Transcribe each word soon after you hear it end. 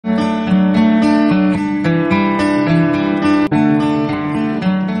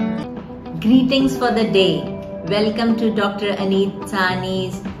for the day. Welcome to Dr. Aneet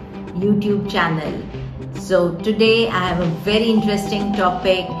Sahni's YouTube channel. So today I have a very interesting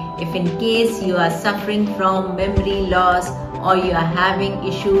topic. If in case you are suffering from memory loss or you are having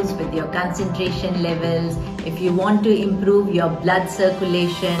issues with your concentration levels, if you want to improve your blood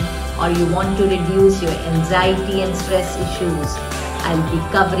circulation or you want to reduce your anxiety and stress issues, I'll be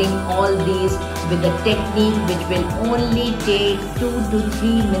covering all these with a technique which will only take 2 to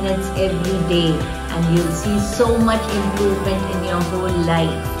 3 minutes every day, and you'll see so much improvement in your whole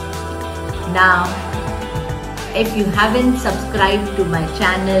life. Now, if you haven't subscribed to my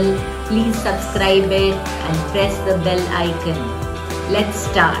channel, please subscribe it and press the bell icon. Let's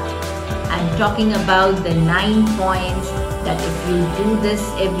start. I'm talking about the 9 points that if you do this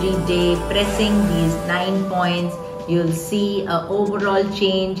every day, pressing these 9 points, you'll see an overall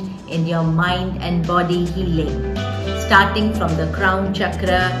change in your mind and body healing. Starting from the crown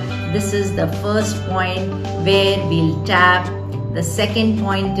chakra, this is the first point where we'll tap. The second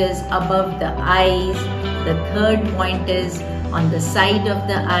point is above the eyes. The third point is on the side of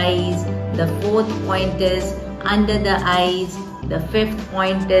the eyes. The fourth point is under the eyes. The fifth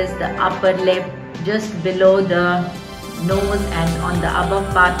point is the upper lip, just below the nose and on the upper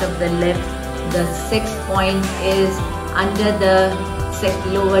part of the lip. The sixth point is under the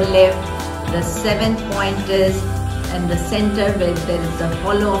lower lip. The seventh point is in the center where there is the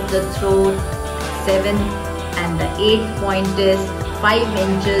hollow of the throat. And the eighth point is 5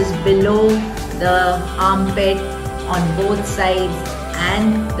 inches below the armpit on both sides,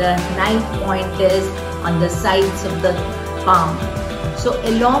 and the ninth point is on the sides of the palm. So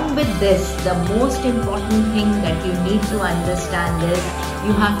along with this, the most important thing that you need to understand is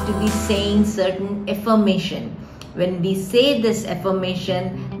you have to be saying certain affirmation. When we say this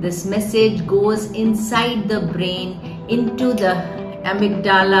affirmation, this message goes inside the brain, into the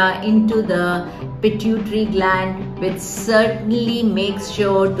amygdala, into the pituitary gland, which certainly makes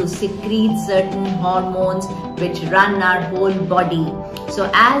sure to secrete certain hormones which run our whole body. So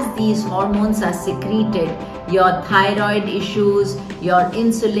as these hormones are secreted, your thyroid issues, your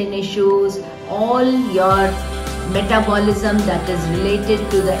insulin issues, all your metabolism that is related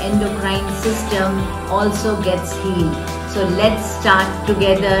to the endocrine system also gets healed. So let's start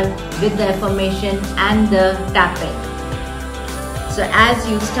together with the affirmation and the tapping. So as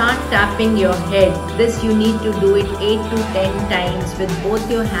you start tapping your head, this you need to do it 8 to 10 times with both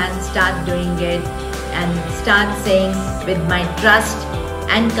your hands. Start doing it and start saying, with my trust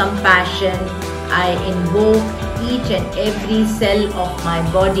and compassion, I invoke each and every cell of my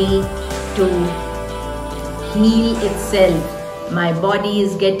body to heal itself. My body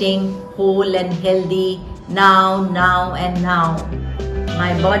is getting whole and healthy now, and now.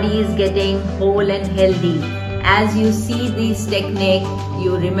 My body is getting whole and healthy. As you see this technique,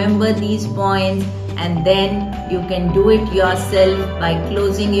 you remember these points, and then you can do it yourself by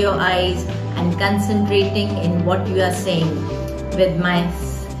closing your eyes and concentrating in what you are saying. With my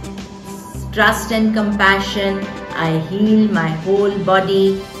trust and compassion, I heal my whole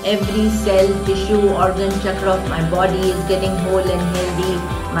body. Every cell, tissue, organ, chakra of my body is getting whole and healthy.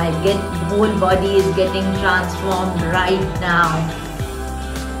 My whole body is getting transformed right now.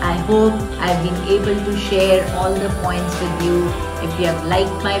 I hope I've been able to share all the points with you. If you have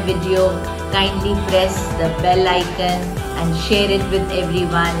liked my video, kindly press the bell icon and share it with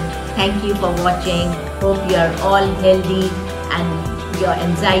everyone. Thank you for watching. Hope you are all healthy and your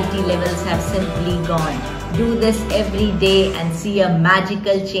anxiety levels have simply gone. Do this every day and see a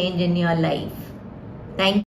magical change in your life. Thank you.